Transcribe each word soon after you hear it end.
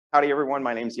Howdy, everyone.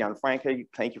 My name is Francke.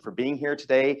 Thank you for being here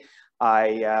today.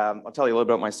 I'll tell you a little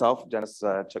bit about myself. Dennis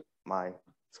took my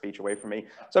speech away from me.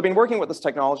 So I've been working with this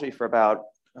technology for about,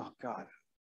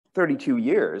 32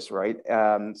 years, right?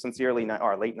 Since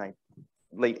the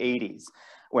late 80s,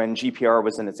 when GPR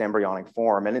was in its embryonic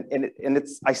form.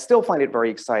 I still find it very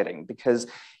exciting because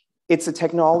it's a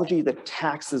technology that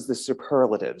taxes the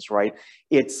superlatives, right?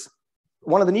 It's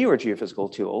one of the newer geophysical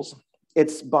tools.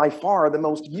 It's by far the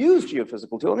most used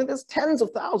geophysical tool. I mean, there's tens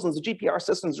of thousands of GPR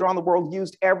systems around the world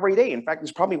used every day. In fact,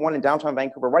 there's probably one in downtown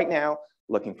Vancouver right now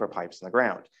looking for pipes in the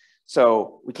ground.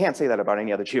 So we can't say that about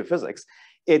any other geophysics.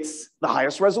 It's the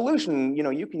highest resolution. You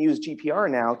know, you can use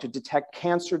GPR now to detect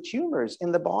cancer tumors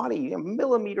in the body,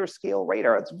 millimeter scale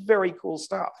radar. It's very cool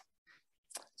stuff.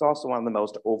 It's also one of the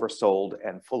most oversold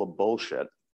and full of bullshit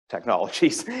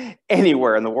technologies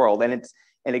anywhere in the world.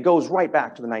 And it goes right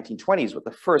back to the 1920s with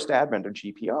the first advent of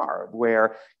GPR,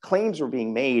 where claims were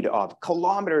being made of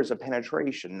kilometers of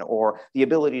penetration or the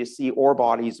ability to see ore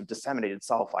bodies of disseminated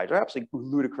sulfide. They're absolutely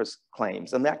ludicrous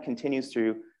claims. And that continues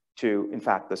to in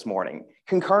fact, this morning.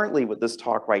 Concurrently with this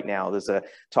talk right now, there's a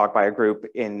talk by a group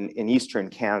in Eastern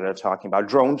Canada talking about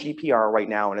drone GPR right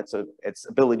now and its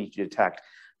ability to detect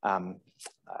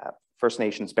First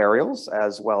Nations burials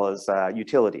as well as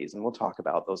utilities. And we'll talk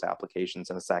about those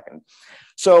applications in a second.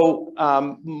 So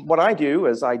what I do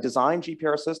is I design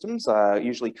GPR systems,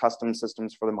 usually custom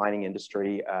systems for the mining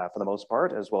industry for the most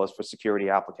part, as well as for security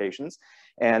applications.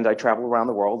 And I travel around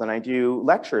the world and I do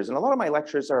lectures. And a lot of my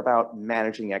lectures are about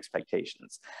managing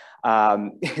expectations.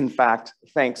 In fact,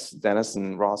 thanks Dennis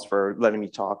and Ross for letting me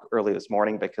talk early this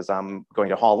morning because I'm going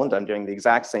to Holland. I'm doing the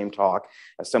exact same talk,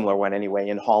 a similar one anyway,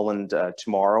 in Holland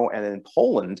tomorrow and in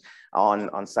Poland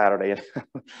on Saturday.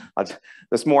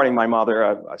 This morning, my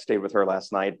mother, I stayed with her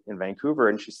last night in Vancouver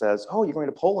and she says, "Oh, you're going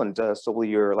to Poland, so will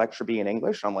your lecture be in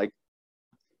English?" I'm like,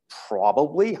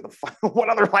 probably. What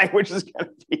other language is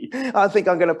going to be? I think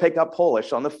I'm going to pick up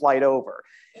Polish on the flight over.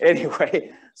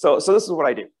 Anyway, so this is what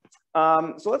I do.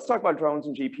 So let's talk about drones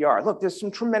and GPR. Look, there's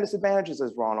some tremendous advantages,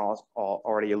 as Ron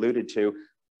already alluded to.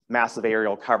 Massive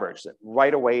aerial coverage.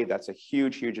 Right away, that's a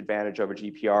huge, huge advantage over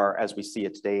GPR as we see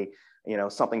it today. You know,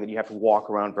 something that you have to walk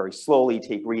around very slowly,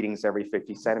 take readings every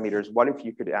 50 centimeters. What if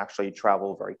you could actually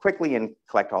travel very quickly and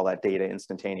collect all that data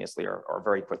instantaneously or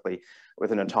very quickly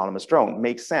with an autonomous drone?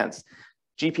 Makes sense.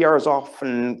 GPR is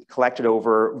often collected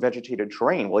over vegetated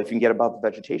terrain. Well, if you can get above the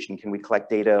vegetation, can we collect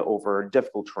data over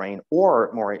difficult terrain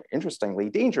or, more interestingly,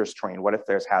 dangerous terrain? What if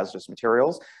there's hazardous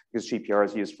materials? Because GPR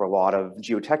is used for a lot of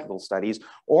geotechnical studies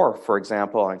or, for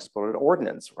example, unexploded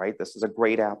ordnance, right? This is a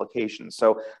great application.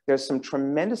 So there's some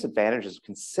tremendous advantages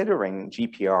considering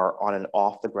GPR on an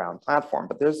off-the-ground platform,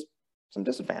 but there's some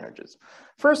disadvantages.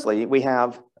 Firstly, we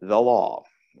have the law.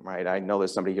 Right, I know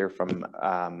there's somebody here from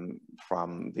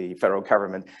the federal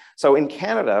government. So in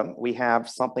Canada, we have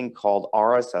something called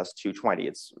RSS 220.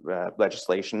 It's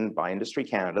legislation by Industry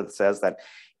Canada that says that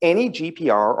any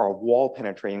GPR or wall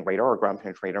penetrating radar or ground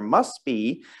penetrator must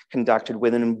be conducted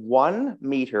within 1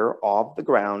 meter of the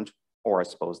ground or I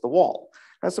suppose the wall.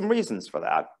 There's some reasons for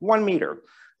that. 1 meter.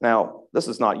 Now, this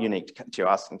is not unique to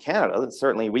us in Canada.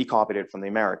 Certainly, we copied it from the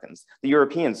Americans. The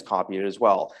Europeans copied it as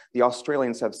well. The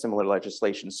Australians have similar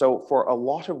legislation. So for a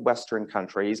lot of Western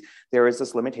countries, there is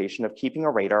this limitation of keeping a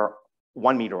radar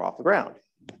 1 meter off the ground.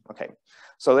 Okay,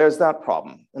 so there's that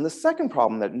problem. And the second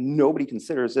problem that nobody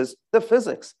considers is the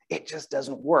physics. It just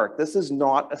doesn't work. This is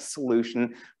not a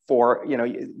solution for, you know,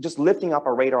 just lifting up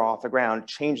a radar off the ground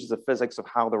changes the physics of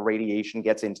how the radiation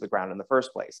gets into the ground in the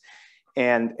first place.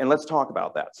 And let's talk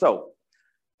about that. So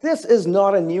this is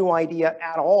not a new idea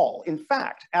at all. In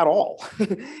fact,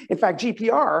 In fact,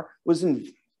 GPR was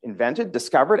invented,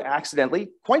 discovered accidentally,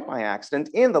 quite by accident,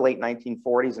 in the late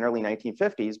 1940s and early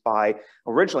 1950s by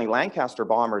originally Lancaster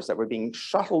bombers that were being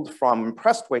shuttled from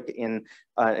Prestwick in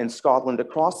Scotland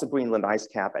across the Greenland ice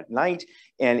cap at night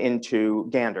and into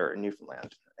Gander in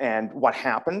Newfoundland. And what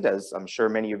happened, as I'm sure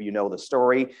many of you know the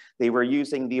story, they were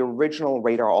using the original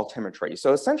radar altimetry.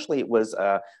 So essentially it was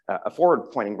a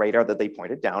forward-pointing radar that they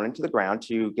pointed down into the ground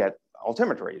to get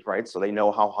altimetry, right? So they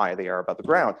know how high they are above the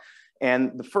ground.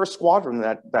 And the first squadron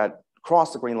that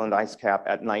crossed the Greenland ice cap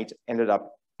at night ended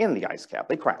up in the ice cap.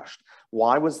 They crashed.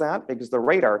 Why was that? Because the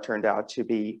radar turned out to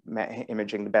be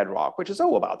imaging the bedrock, which is,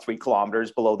 about 3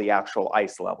 kilometers below the actual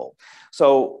ice level.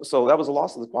 So that was a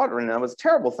loss of the squadron, and that was a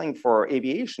terrible thing for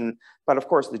aviation. But of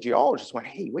course, the geologists went,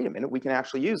 hey, wait a minute, we can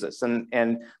actually use this.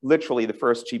 And literally the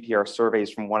first GPR surveys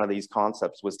from one of these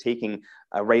concepts was taking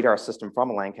a radar system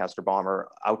from a Lancaster bomber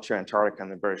out to Antarctica,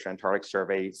 and the British Antarctic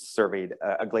surveyed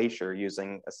a glacier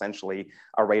using essentially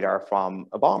a radar from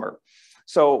a bomber.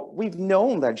 So we've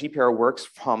known that GPR works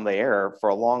from the air for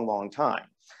a long, long time.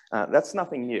 That's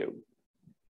nothing new.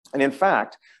 And in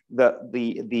fact,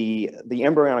 the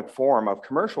embryonic form of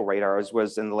commercial radars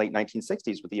was in the late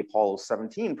 1960s with the Apollo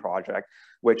 17 project,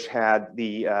 which had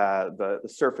the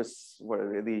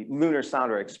lunar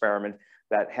sounder experiment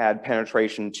that had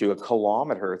penetration to 1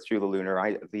 kilometer through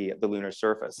the lunar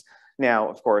surface. Now,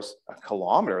 of course, 1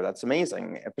 kilometer, that's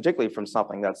amazing, particularly from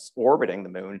something that's orbiting the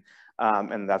moon.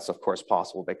 And that's, of course,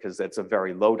 possible because it's a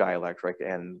very low dielectric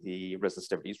and the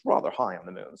resistivity is rather high on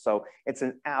the moon. So it's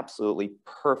an absolutely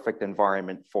perfect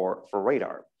environment for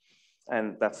radar.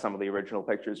 And that's some of the original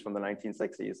pictures from the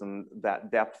 1960s. And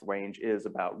that depth range is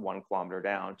about 1 kilometer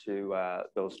down to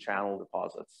those channel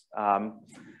deposits.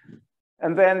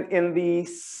 And then in the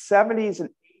 70s and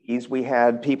 80s, we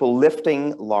had people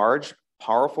lifting large,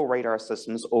 powerful radar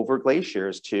systems over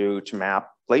glaciers to map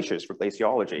glaciers for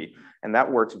glaciology. And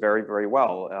that works very, very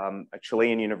well.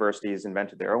 Chilean universities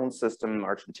invented their own system.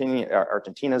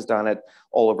 Argentina's done it.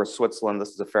 All over Switzerland, this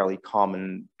is a fairly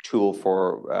common tool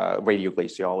for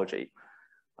radioglaciology.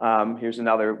 Here's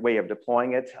another way of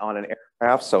deploying it on an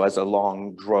aircraft. So as a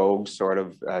long drogue sort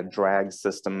of drag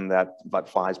system that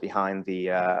flies behind the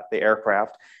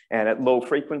aircraft. And at low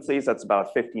frequencies, that's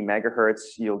about 50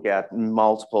 megahertz, you'll get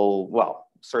multiple, well,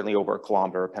 certainly over 1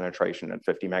 kilometer of penetration at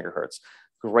 50 megahertz.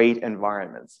 Great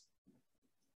environments.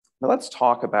 Now let's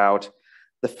talk about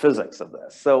the physics of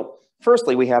this. So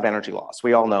firstly, we have energy loss.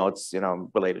 We all know it's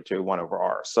related to 1 over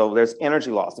R. So there's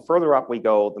energy loss. The further up we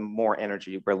go, the more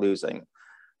energy we're losing.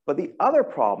 But the other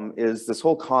problem is this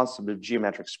whole concept of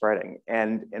geometric spreading.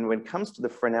 And when it comes to the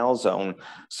Fresnel zone,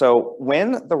 so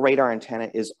when the radar antenna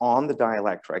is on the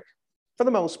dielectric, for the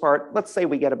most part, let's say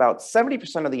we get about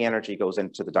 70% of the energy goes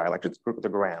into the dielectric, the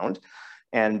ground,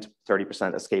 and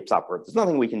 30% escapes upward. There's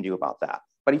nothing we can do about that.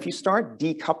 But if you start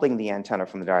decoupling the antenna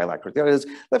from the dielectric, that is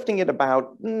lifting it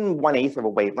about 1/8 of a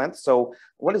wavelength. So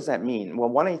what does that mean? Well,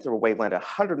 1/8 of a wavelength,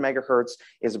 100 megahertz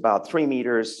is about 3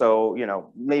 meters. So,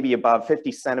 maybe above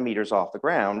 50 centimeters off the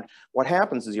ground. What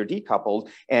happens is you're decoupled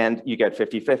and you get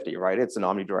 50-50, right? It's an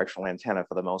omnidirectional antenna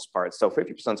for the most part. So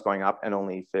 50% is going up and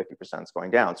only 50% is going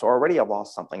down. So already I've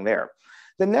lost something there.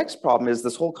 The next problem is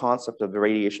this whole concept of the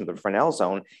radiation of the Fresnel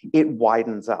zone. It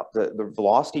widens up, the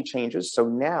velocity changes. So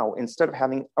now instead of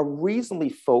having a reasonably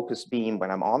focused beam when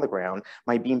I'm on the ground,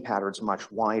 my beam pattern's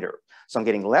much wider. So I'm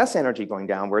getting less energy going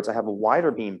downwards. I have a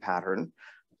wider beam pattern.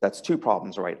 That's 2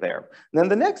 problems right there. And then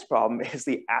the next problem is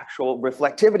the actual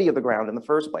reflectivity of the ground in the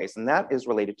first place. And that is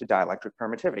related to dielectric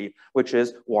permittivity, which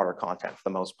is water content for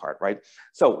the most part, right?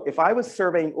 So if I was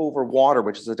surveying over water,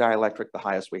 which is a dielectric, the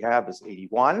highest we have is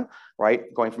 81,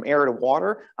 right? Going from air to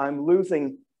water, I'm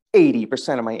losing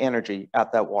 80% of my energy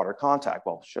at that water contact.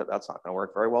 Well, shit, that's not gonna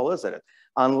work very well, is it?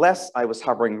 Unless I was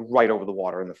hovering right over the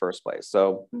water in the first place.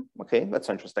 So, okay, that's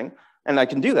interesting. And I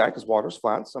can do that because water's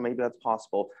flat, so maybe that's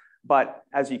possible. But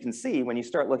as you can see, when you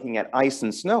start looking at ice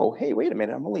and snow, hey, wait a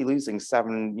minute, I'm only losing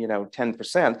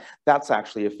 10%. That's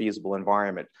actually a feasible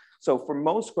environment. So for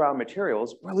most ground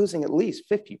materials, we're losing at least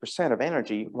 50% of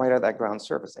energy right at that ground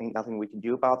surface. Ain't nothing we can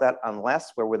do about that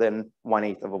unless we're within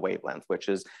 1/8 of a wavelength, which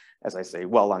is, as I say,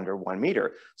 well under 1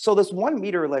 meter. So this 1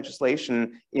 meter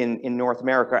legislation in North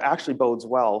America actually bodes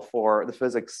well for the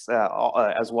physics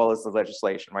as well as the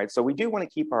legislation, right? So we do want to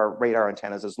keep our radar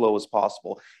antennas as low as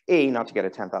possible. A, not to get a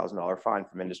 $10,000 fine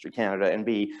from Industry Canada, and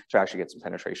B, to actually get some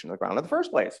penetration of the ground in the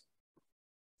first place.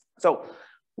 So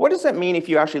what does that mean if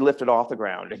you actually lift it off the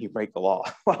ground and you break the law?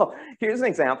 Well, here's an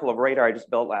example of radar I just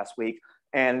built last week.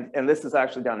 And this is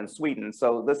actually done in Sweden.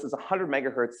 So this is a 100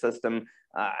 megahertz system.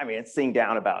 I mean, it's seeing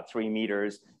down about 3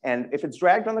 meters. And if it's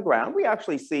dragged on the ground, we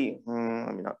actually see,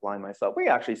 let me not blind myself, we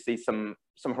actually see some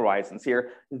horizons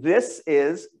here. This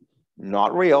is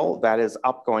not real. That is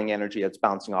upgoing energy that's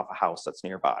bouncing off a house that's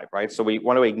nearby, right? So we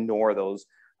want to ignore those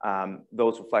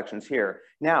reflections here.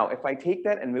 Now, if I take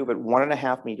that and move it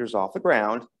 1.5 meters off the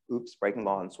ground, oops, breaking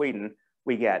law in Sweden,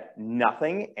 we get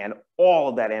nothing, and all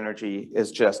of that energy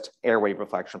is just airwave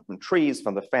reflection from trees,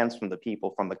 from the fence, from the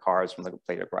people, from the cars, from the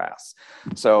blade of grass.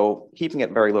 So keeping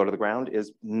it very low to the ground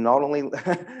is not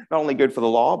only good for the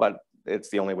law, but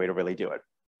it's the only way to really do it.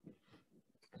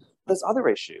 There's other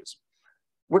issues.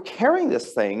 We're carrying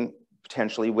this thing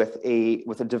potentially with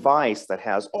a device that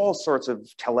has all sorts of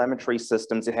telemetry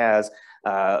systems. It has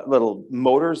little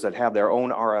motors that have their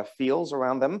own RF fields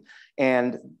around them.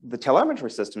 And the telemetry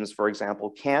systems, for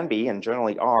example, can be and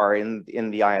generally are in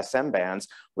the ISM bands,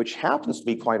 which happens to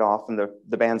be quite often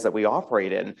the bands that we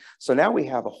operate in. So now we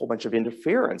have a whole bunch of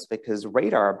interference because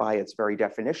radar by its very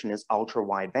definition is ultra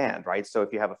wideband, right? So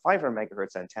if you have a 500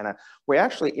 megahertz antenna, we're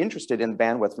actually interested in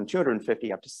bandwidth from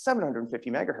 250 up to 750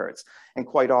 megahertz. And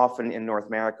quite often in North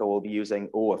America, we'll be using,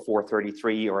 a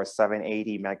 433 or a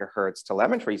 780 megahertz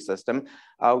telemetry system.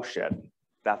 Oh shit,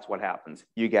 that's what happens.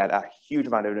 You get a huge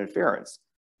amount of interference.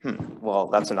 Well,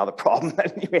 that's another problem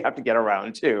that we have to get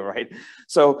around too, right?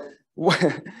 So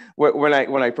when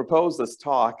I proposed this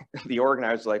talk, the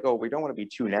organizers were like, oh, we don't want to be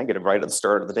too negative right at the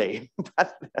start of the day.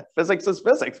 But physics is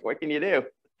physics. What can you do?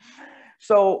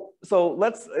 So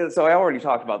I already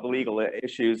talked about the legal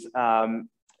issues. One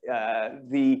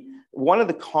of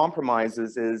the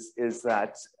compromises is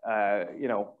that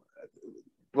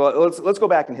well, let's go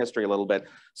back in history a little bit.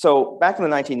 So back in the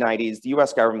 1990s, the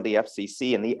US government, the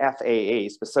FCC, and the FAA,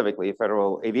 specifically, the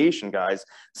Federal Aviation guys,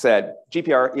 said,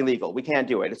 GPR, illegal. We can't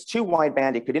do it. It's too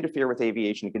wideband. It could interfere with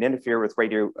aviation. It could interfere with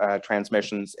radio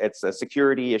transmissions. It's a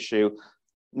security issue.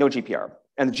 No GPR.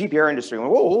 And the GPR industry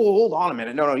went, whoa, hold on a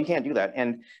minute. No, you can't do that.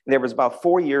 And there was about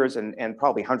 4 years and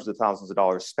probably hundreds of thousands of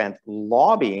dollars spent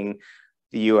lobbying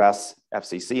the US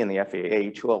FCC and the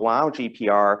FAA to allow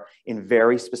GPR in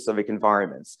very specific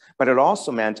environments. But it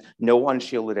also meant no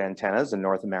unshielded antennas in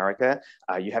North America.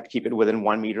 You have to keep it within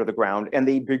 1 meter of the ground. And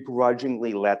they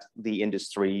begrudgingly let the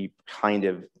industry kind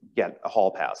of get a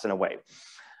hall pass in a way.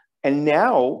 And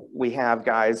now we have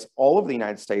guys all over the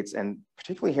United States and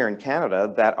particularly here in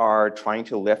Canada that are trying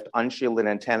to lift unshielded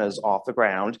antennas off the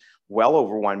ground well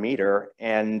over 1 meter.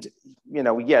 And,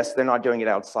 yes, they're not doing it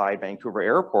outside Vancouver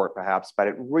Airport perhaps, but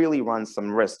it really runs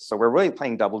some risks. So we're really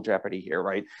playing double jeopardy here,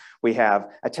 right? We have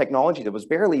a technology that was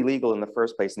barely legal in the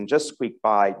first place and just squeaked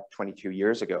by 22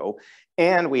 years ago.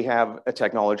 And we have a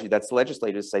technology that's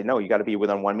legislators say, no, you got to be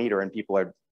within 1 meter, and people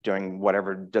are doing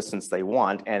whatever distance they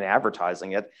want and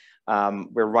advertising it.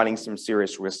 We're running some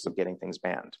serious risks of getting things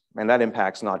banned. And that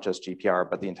impacts not just GPR,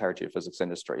 but the entire geophysics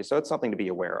industry. So it's something to be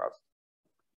aware of.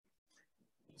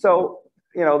 So,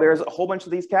 there's a whole bunch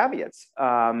of these caveats.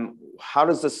 How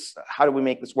do we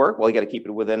make this work? Well, you got to keep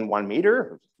it within 1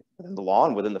 meter, within the law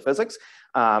and within the physics.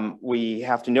 We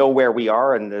have to know where we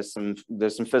are, and there's some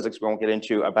physics we won't get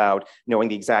into about knowing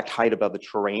the exact height above the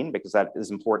terrain, because that is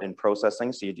important in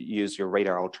processing. So you use your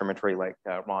radar altimetry like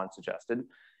Ron suggested.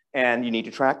 And you need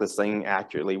to track this thing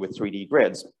accurately with 3D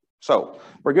grids. So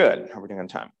we're good. How are we doing on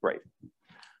time? Great.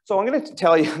 So I'm going to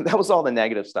tell you, that was all the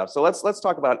negative stuff. So let's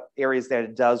talk about areas that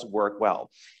it does work well.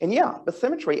 And yeah,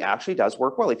 bathymetry actually does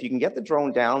work well. If you can get the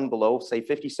drone down below, say,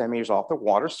 50 centimeters off the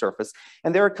water surface,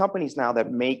 and there are companies now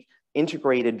that make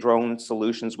integrated drone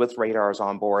solutions with radars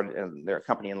on board, and they're a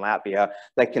company in Latvia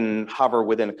that can hover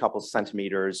within a couple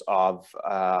centimeters of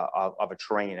a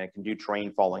terrain and can do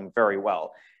terrain following very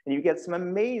well. And you get some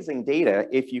amazing data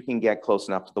if you can get close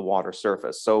enough to the water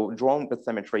surface. So drone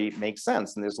bathymetry makes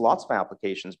sense, and there's lots of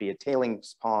applications, be it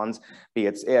tailings ponds, be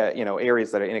it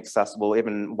areas that are inaccessible.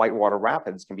 Even whitewater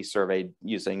rapids can be surveyed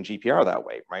using GPR that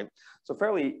way, right? So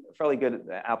fairly good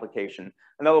application.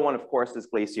 Another one, of course, is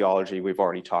glaciology. We've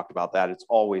already talked about that. It's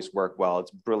always worked well.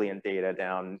 It's brilliant data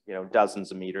down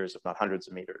dozens of meters, if not hundreds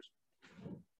of meters.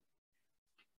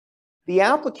 The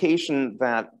application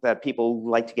that people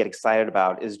like to get excited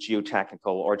about is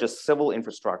geotechnical or just civil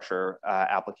infrastructure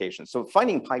applications. So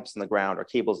finding pipes in the ground or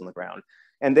cables in the ground.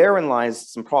 And therein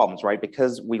lies some problems, right?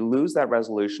 Because we lose that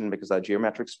resolution because of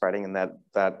geometric spreading and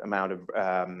that amount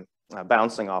of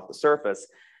bouncing off the surface.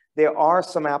 There are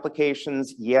some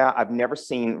applications, yeah, I've never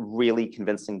seen really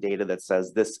convincing data that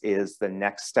says this is the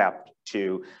next step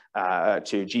to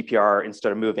GPR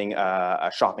instead of moving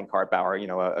a shopping cart or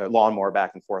a lawnmower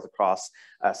back and forth across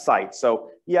a site. So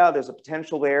yeah, there's a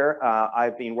potential there.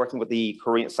 I've been working with the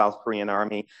South Korean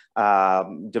Army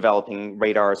developing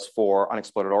radars for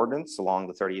unexploded ordnance along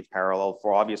the 30th parallel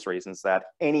for obvious reasons that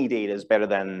any data is better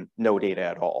than no data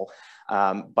at all.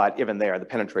 But even there, the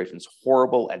penetration is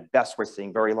horrible. At best, we're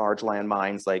seeing very large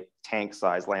landmines, like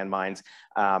tank-sized landmines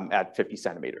at 50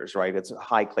 centimeters, right? It's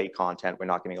high clay content. We're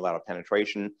not getting a lot of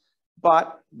penetration.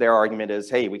 But their argument is,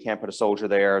 hey, we can't put a soldier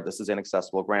there. This is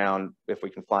inaccessible ground. If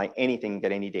we can fly anything,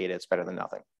 get any data, it's better than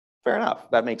nothing. Fair enough.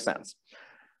 That makes sense.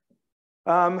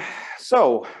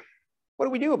 So what do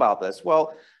we do about this?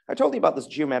 Well, I told you about this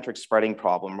geometric spreading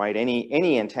problem, right?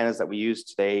 Any antennas that we use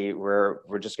today, we're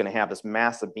just going to have this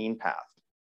massive beam path.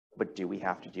 But do we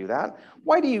have to do that?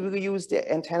 Why do you use the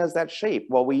antennas that shape?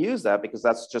 Well, we use that because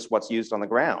that's just what's used on the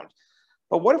ground.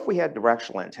 But what if we had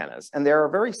directional antennas? And there are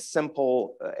very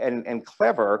simple and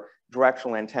clever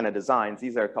directional antenna designs.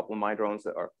 These are a couple of my drones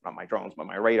that are not my drones, but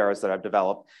my radars that I've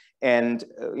developed. And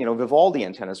you know, Vivaldi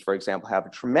antennas, for example, have a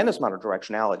tremendous amount of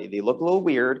directionality. They look a little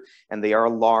weird, and they are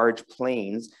large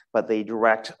planes, but they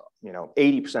direct, you know,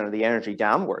 80% of the energy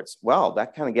downwards. Well,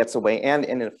 that kind of gets away, and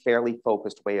in a fairly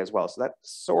focused way as well. So that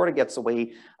sort of gets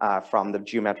away from the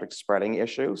geometric spreading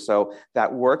issue. So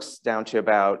that works down to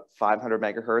about 500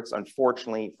 megahertz.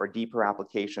 Unfortunately, for deeper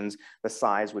applications, the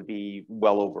size would be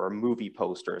well over a movie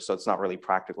poster. So it's not really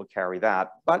practical to carry that.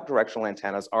 But directional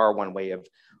antennas are one way of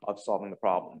solving the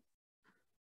problem.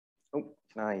 Oh,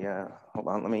 can I, hold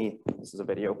on, this is a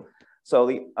video. So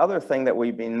the other thing that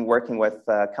we've been working with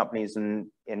companies in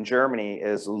Germany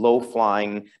is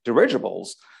low-flying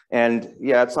dirigibles. And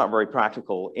yeah, it's not very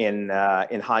practical in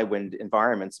high wind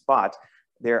environments, but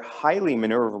they're highly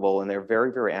maneuverable and they're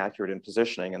very, very accurate in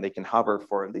positioning, and they can hover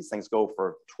for, these things go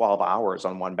for 12 hours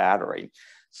on one battery.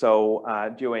 So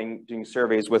doing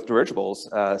surveys with dirigibles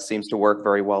seems to work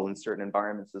very well in certain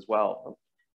environments as well.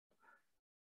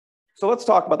 So let's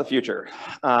talk about the future,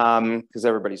 because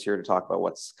everybody's here to talk about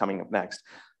what's coming up next.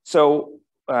 So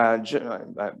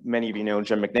many of you know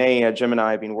Jim McNay. Jim and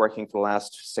I have been working for the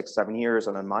last 6-7 years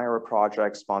on a MIRA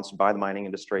project sponsored by the mining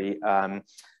industry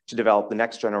to develop the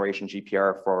next generation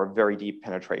GPR for very deep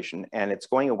penetration. And it's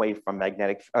going away from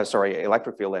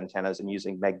electric field antennas and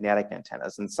using magnetic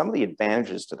antennas. And some of the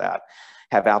advantages to that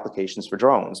have applications for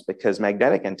drones, because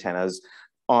magnetic antennas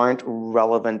aren't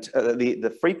relevant.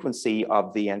 The frequency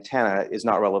of the antenna is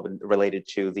not related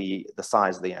to the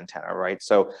size of the antenna, right?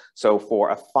 So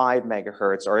for a 5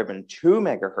 megahertz or even 2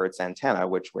 megahertz antenna,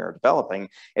 which we're developing,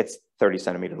 it's 30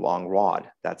 centimeter long rod.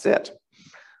 That's it.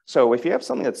 So if you have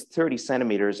something that's 30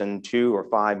 centimeters and 2 or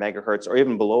 5 megahertz, or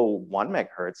even below 1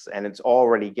 megahertz, and it's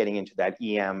already getting into that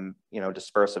EM, you know,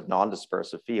 dispersive,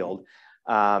 non-dispersive field.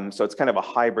 So it's kind of a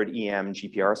hybrid EM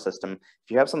GPR system.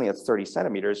 If you have something that's 30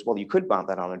 centimeters, well, you could mount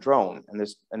that on a drone. And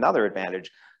there's another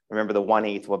advantage. Remember the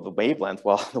 1/8 of the wavelength?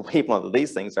 Well, the wavelength of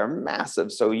these things are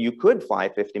massive. So you could fly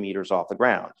 50 meters off the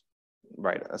ground,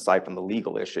 right, aside from the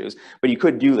legal issues. But you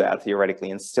could do that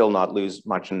theoretically and still not lose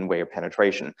much in the way of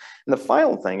penetration. And the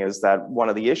final thing is that one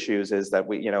of the issues is that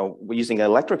we're using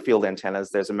electric field antennas,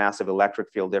 there's a massive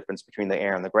electric field difference between the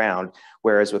air and the ground,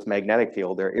 whereas with magnetic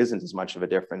field, there isn't as much of a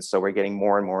difference. So we're getting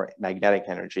more and more magnetic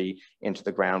energy into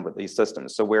the ground with these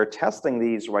systems. So we're testing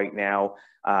these right now.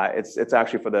 It's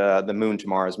actually for the Moon to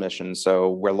Mars mission.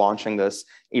 So we're launching this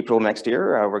April next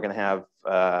year. We're going to have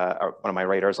one of my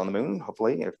radars on the moon,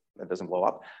 hopefully, if it doesn't blow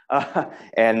up.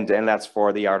 And that's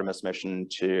for the Artemis mission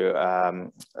to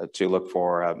look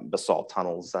for basalt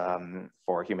tunnels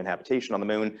for human habitation on the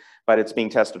moon. But it's being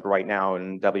tested right now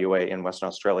in WA in Western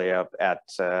Australia at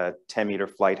 10-meter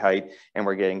flight height, and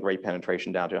we're getting great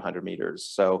penetration down to 100 meters.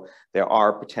 So there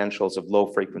are potentials of low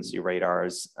frequency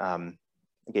radars.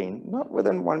 Again, not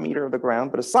within 1 meter of the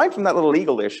ground, but aside from that little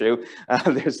legal issue,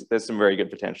 there's some very good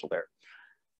potential there.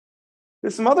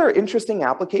 There's some other interesting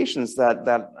applications that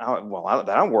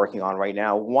I'm working on right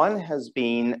now. One has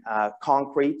been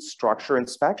concrete structure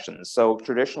inspections. So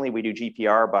traditionally we do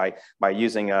GPR by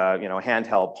using a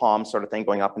handheld palm sort of thing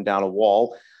going up and down a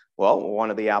wall. Well, one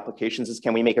of the applications is,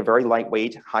 can we make a very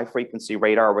lightweight, high frequency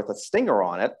radar with a stinger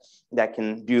on it that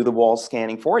can do the wall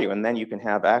scanning for you? And then you can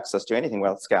have access to anything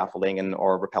without scaffolding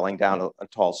or rappelling down a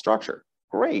tall structure.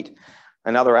 Great.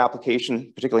 Another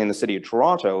application, particularly in the city of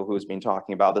Toronto, who's been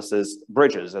talking about this, is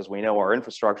bridges. As we know, our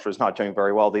infrastructure is not doing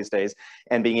very well these days,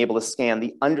 and being able to scan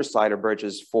the underside of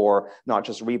bridges for not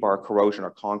just rebar corrosion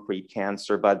or concrete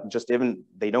cancer, but just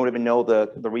they don't even know the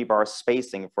rebar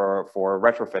spacing for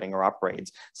retrofitting or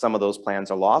upgrades. Some of those plans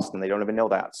are lost and they don't even know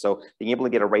that. So being able to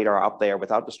get a radar up there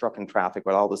without disrupting traffic,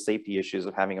 with all the safety issues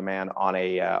of having a man on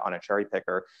a cherry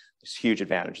picker, there's huge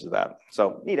advantages of that.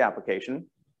 So neat application.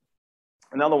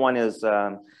 Another one is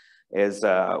with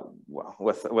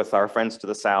our friends to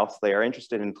the south. They are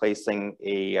interested in placing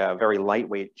a very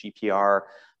lightweight GPR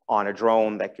on a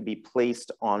drone that could be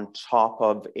placed on top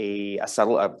of a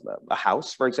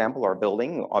house, for example, or a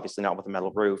building, obviously not with a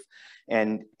metal roof.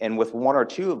 And with 1 or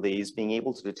 2 of these, being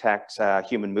able to detect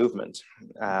human movement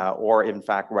or in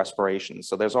fact respiration.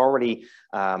 So there's already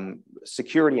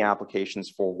security applications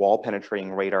for wall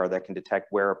penetrating radar that can detect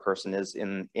where a person is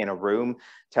in a room,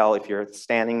 tell if you're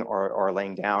standing or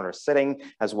laying down or sitting,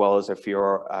 as well as if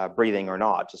you're breathing or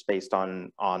not, just based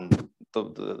on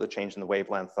the change in the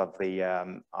wavelength of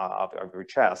your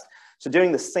chest. So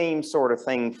doing the same sort of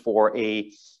thing for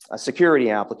a security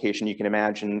application, you can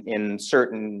imagine in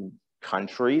certain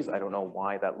countries, I don't know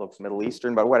why that looks Middle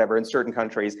Eastern, but whatever, in certain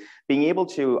countries, being able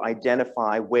to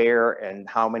identify where and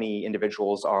how many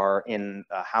individuals are in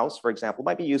a house, for example,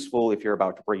 might be useful if you're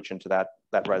about to breach into that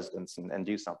residence and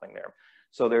do something there.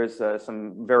 So there's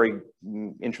some very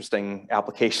interesting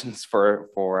applications for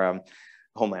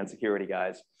Homeland Security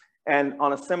guys. And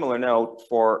on a similar note,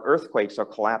 for earthquakes or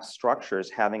collapsed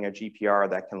structures, having a GPR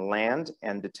that can land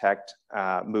and detect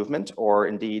movement or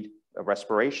indeed a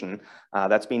respiration,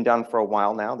 that's been done for a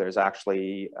while now. There's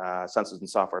actually Sensors and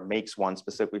Software makes one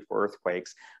specifically for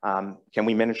earthquakes. Can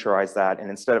we miniaturize that? And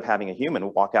instead of having a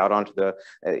human walk out onto the,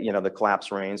 the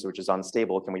collapse range, which is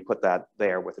unstable, can we put that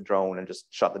there with a drone and just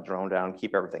shut the drone down,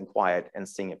 keep everything quiet, and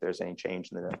seeing if there's any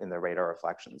change in the radar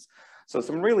reflections? So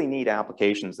some really neat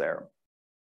applications there.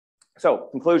 So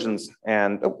conclusions,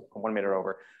 and 1 minute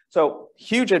over. So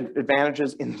huge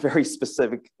advantages in very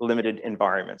specific limited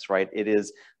environments, right?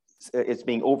 It's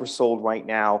being oversold right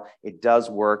now. It does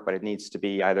work, but it needs to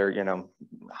be either,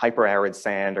 hyper arid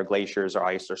sand or glaciers or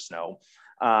ice or snow.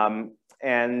 And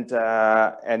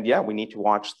yeah, we need to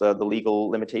watch the legal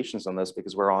limitations on this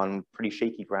because we're on pretty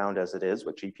shaky ground as it is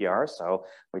with GPR. So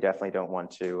we definitely don't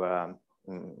want to,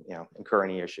 incur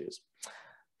any issues.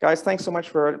 Guys, thanks so much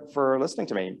for listening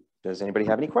to me. Does anybody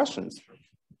have any questions?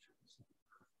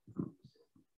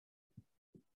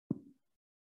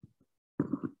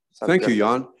 Thank you,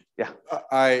 Jan. Yeah.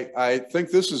 I think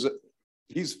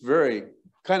he's very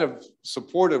kind of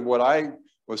supported what I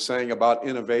was saying about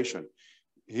innovation.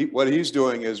 What he's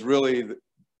doing is really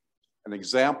an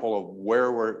example of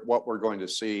what we're going to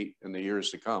see in the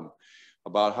years to come,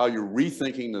 about how you're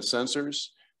rethinking the sensors,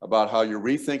 about how you're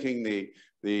rethinking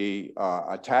the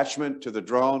attachment to the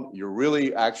drone. You're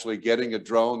really actually getting a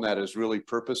drone that is really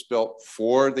purpose-built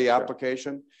for the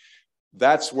application.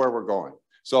 That's where we're going.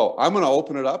 So I'm going to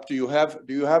open it up. Do you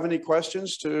have any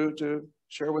questions to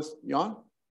share with Jan?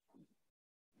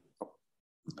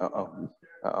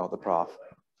 The prof.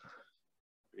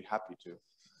 Be happy to.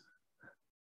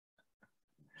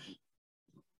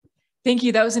 Thank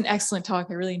you. That was an excellent talk.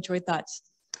 I really enjoyed that.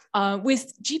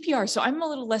 With GPR, so I'm a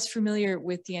little less familiar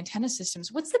with the antenna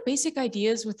systems. What's the basic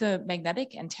ideas with a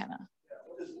magnetic antenna?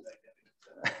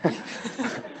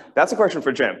 That's a question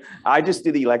for Jim. I just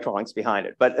do the electronics behind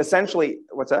it. But essentially,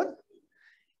 what's that?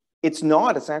 It's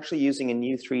not. It's actually using a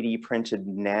new 3D printed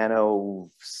nano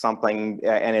something,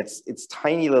 and it's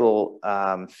tiny little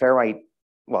ferrite.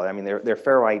 Well, I mean, they're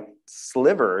ferrite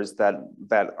slivers that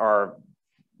are,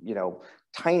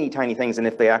 tiny things. And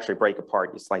if they actually break apart,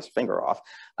 you slice your finger off.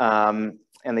 And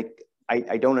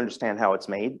I don't understand how it's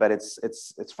made, but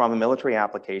it's from a military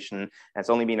application, and it's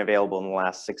only been available in the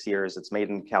last 6 years. It's made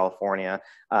in California.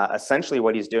 Essentially,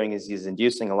 what he's doing is he's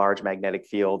inducing a large magnetic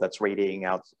field that's radiating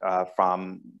out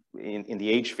from in the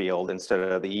H field instead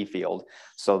of the E field.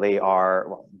 So they are,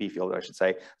 well, B field, I should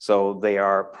say. So they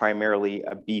are primarily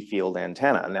a B field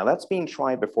antenna. Now that's being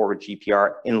tried before with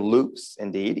GPR in loops,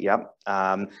 indeed, yep.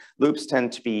 Loops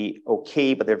tend to be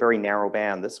okay, but they're very narrow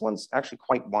band. This one's actually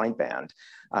quite wide band.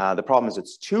 The problem is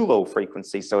it's too low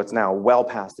frequency, so it's now well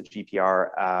past the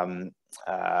GPR,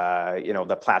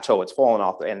 the plateau. It's fallen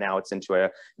off, and now it's into a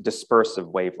dispersive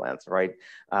wavelength, right?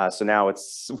 So now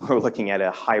we're looking at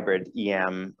a hybrid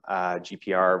EM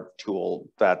GPR tool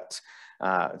that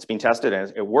it's being tested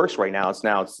and it works right now. It's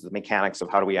the mechanics of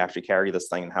how do we actually carry this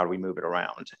thing and how do we move it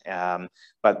around.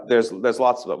 But there's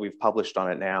lots that we've published on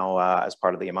it now as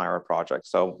part of the Amira project.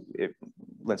 So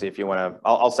Lindsay, if you want to,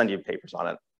 I'll send you papers on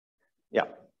it. Yeah.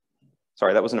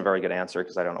 Sorry, that wasn't a very good answer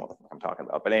because I don't know what I'm talking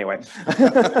about. But anyway.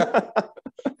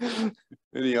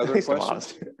 Any other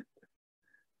questions?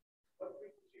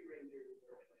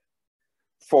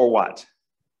 For what?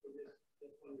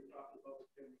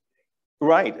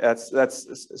 Right.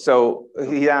 So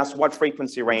he asked what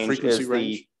frequency range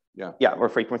or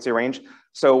frequency range.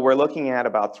 So we're looking at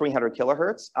about 300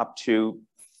 kilohertz up to,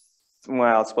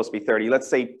 well, it's supposed to be 30, let's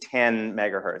say 10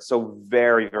 megahertz. So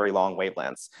very, very long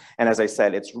wavelengths. And as I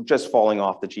said, it's just falling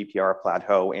off the GPR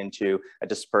plateau into a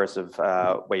dispersive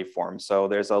waveform. So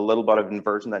there's a little bit of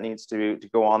inversion that needs to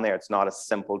go on there. It's not a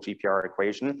simple GPR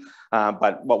equation,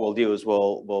 but what we'll do is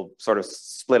we'll sort of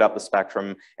split up the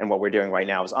spectrum. And what we're doing right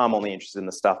now is I'm only interested in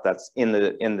the stuff that's in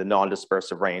the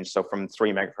non-dispersive range. So from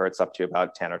 3 megahertz up to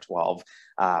about 10 or 12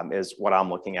 is what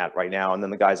I'm looking at right now. And then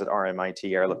the guys at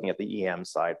RMIT are looking at the EM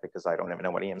side because I don't even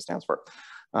know what EM stands for.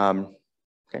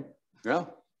 Okay. Yeah.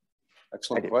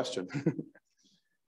 Excellent question.